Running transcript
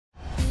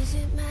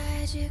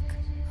magic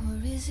or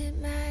is it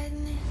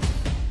madness?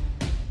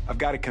 I've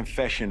got a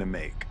confession to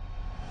make.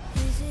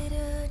 Is it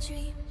a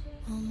dream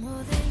or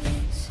more than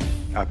it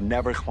seems? I've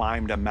never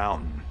climbed a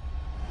mountain.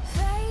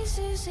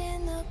 Faces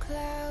in the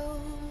clouds,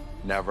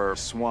 Never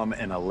swum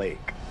in a lake.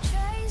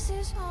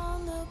 traces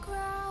on the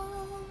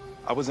ground.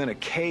 I was in a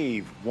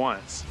cave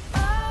once.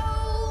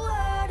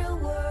 Oh, what a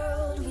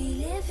world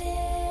we live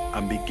in.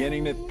 I'm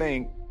beginning to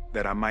think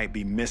that I might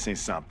be missing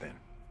something.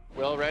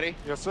 Will, ready?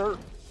 Yes, sir.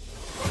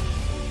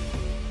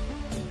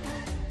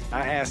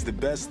 I asked the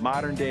best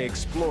modern-day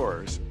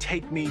explorers,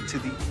 take me to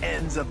the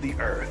ends of the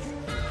earth.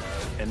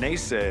 And they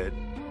said,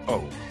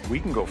 oh,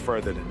 we can go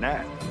further than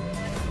that.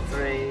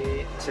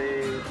 3,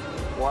 2,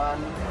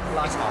 1.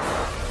 Lights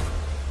off.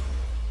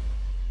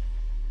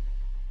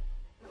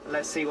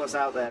 Let's see what's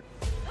out there.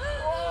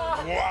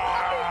 Wow!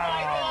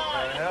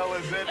 The hell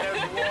is in this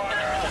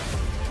water?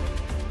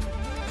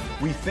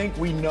 We think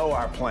we know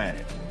our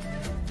planet,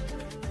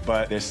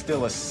 but there's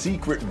still a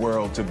secret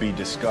world to be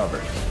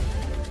discovered.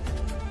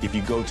 If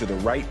you go to the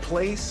right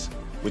place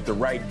with the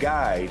right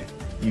guide,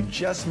 you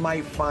just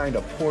might find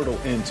a portal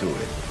into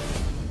it.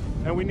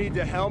 And we need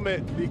the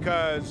helmet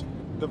because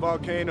the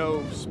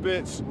volcano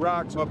spits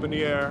rocks up in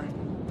the air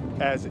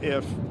as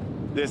if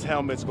this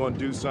helmet's gonna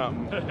do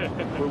something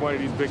with one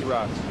of these big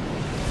rocks.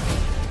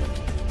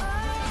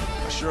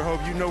 I sure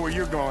hope you know where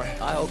you're going.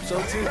 I hope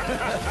so, too.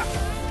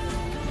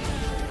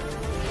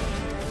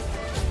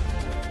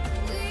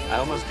 I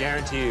almost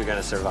guarantee you're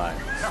gonna survive.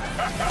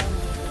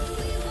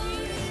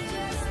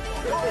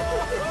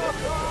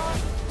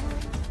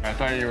 I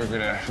thought you were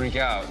gonna freak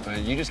out, but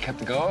you just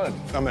kept it going.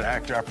 I'm an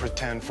actor. I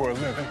pretend for a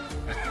living.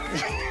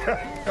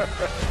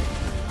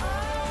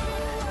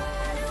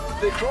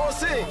 They're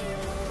crossing!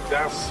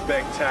 That's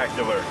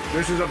spectacular.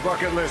 This is a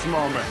bucket list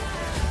moment.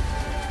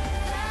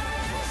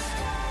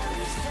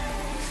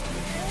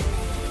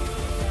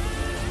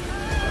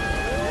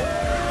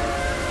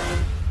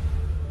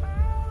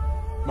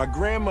 My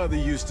grandmother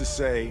used to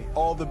say,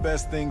 all the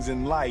best things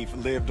in life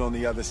lived on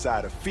the other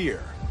side of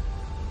fear.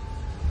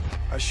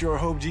 I sure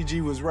hope Gigi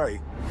was right.